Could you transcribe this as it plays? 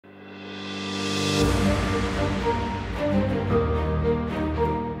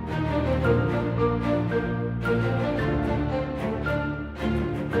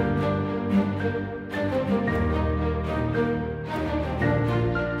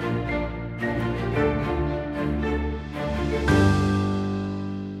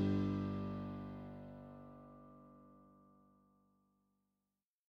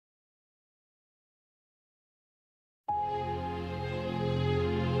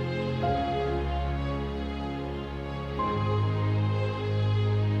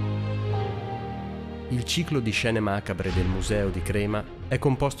Il ciclo di scene macabre del Museo di Crema è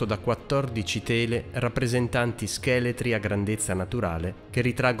composto da 14 tele rappresentanti scheletri a grandezza naturale che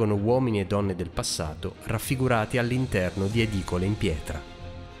ritraggono uomini e donne del passato raffigurati all'interno di edicole in pietra.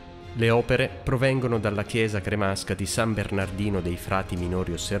 Le opere provengono dalla chiesa cremasca di San Bernardino dei frati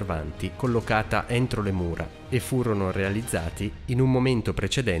minori osservanti, collocata entro le mura, e furono realizzati in un momento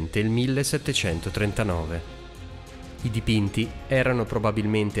precedente il 1739. I dipinti erano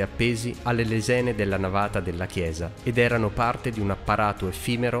probabilmente appesi alle lesene della navata della chiesa ed erano parte di un apparato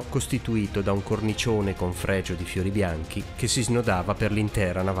effimero costituito da un cornicione con fregio di fiori bianchi che si snodava per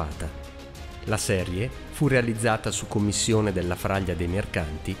l'intera navata. La serie fu realizzata su commissione della Fraglia dei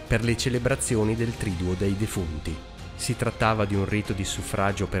Mercanti per le celebrazioni del triduo dei defunti. Si trattava di un rito di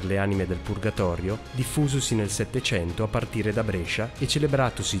suffragio per le anime del purgatorio diffusosi nel Settecento a partire da Brescia e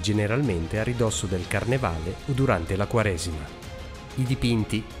celebratosi generalmente a ridosso del Carnevale o durante la Quaresima. I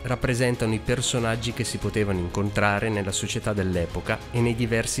dipinti rappresentano i personaggi che si potevano incontrare nella società dell'epoca e nei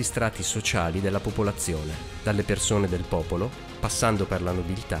diversi strati sociali della popolazione, dalle persone del popolo, passando per la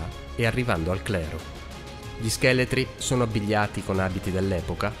nobiltà e arrivando al clero. Gli scheletri sono abbigliati con abiti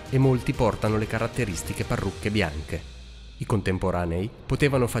dell'epoca e molti portano le caratteristiche parrucche bianche. I contemporanei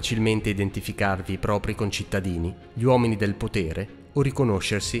potevano facilmente identificarvi i propri concittadini, gli uomini del potere, o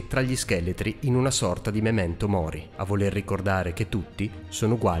riconoscersi tra gli scheletri in una sorta di memento mori, a voler ricordare che tutti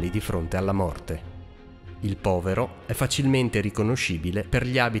sono uguali di fronte alla morte. Il povero è facilmente riconoscibile per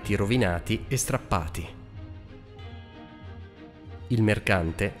gli abiti rovinati e strappati. Il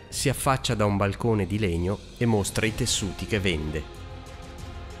mercante si affaccia da un balcone di legno e mostra i tessuti che vende.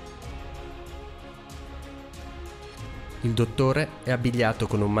 Il dottore è abbigliato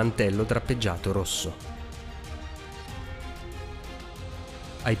con un mantello drappeggiato rosso.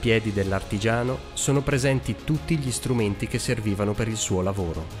 Ai piedi dell'artigiano sono presenti tutti gli strumenti che servivano per il suo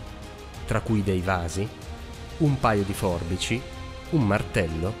lavoro, tra cui dei vasi, un paio di forbici, un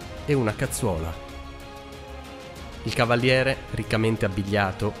martello e una cazzuola. Il cavaliere, riccamente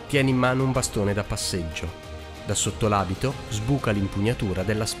abbigliato, tiene in mano un bastone da passeggio. Da sotto l'abito sbuca l'impugnatura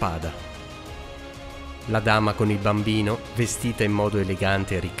della spada. La dama con il bambino, vestita in modo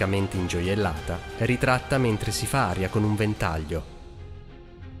elegante e riccamente ingioiellata, è ritratta mentre si fa aria con un ventaglio.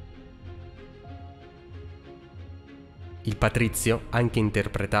 Il patrizio, anche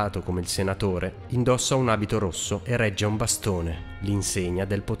interpretato come il senatore, indossa un abito rosso e regge un bastone, l'insegna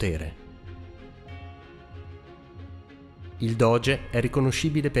del potere. Il doge è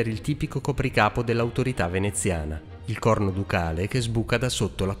riconoscibile per il tipico copricapo dell'autorità veneziana, il corno ducale che sbuca da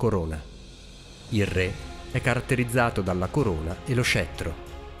sotto la corona. Il re è caratterizzato dalla corona e lo scettro.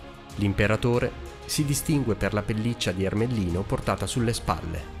 L'imperatore si distingue per la pelliccia di ermellino portata sulle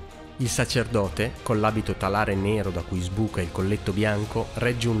spalle. Il sacerdote, con l'abito talare nero da cui sbuca il colletto bianco,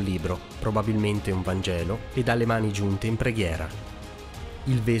 regge un libro, probabilmente un Vangelo, ed ha le mani giunte in preghiera.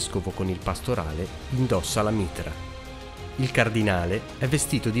 Il vescovo con il pastorale indossa la mitra. Il cardinale è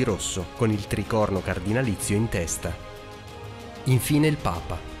vestito di rosso, con il tricorno cardinalizio in testa. Infine il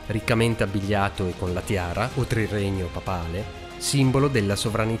papa, riccamente abbigliato e con la tiara, o triregno papale, simbolo della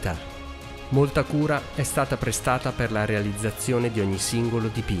sovranità. Molta cura è stata prestata per la realizzazione di ogni singolo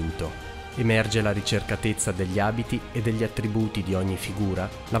dipinto. Emerge la ricercatezza degli abiti e degli attributi di ogni figura,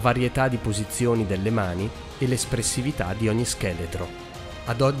 la varietà di posizioni delle mani e l'espressività di ogni scheletro.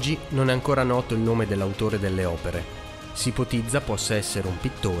 Ad oggi non è ancora noto il nome dell'autore delle opere. Si ipotizza possa essere un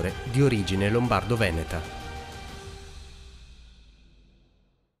pittore di origine lombardo-veneta.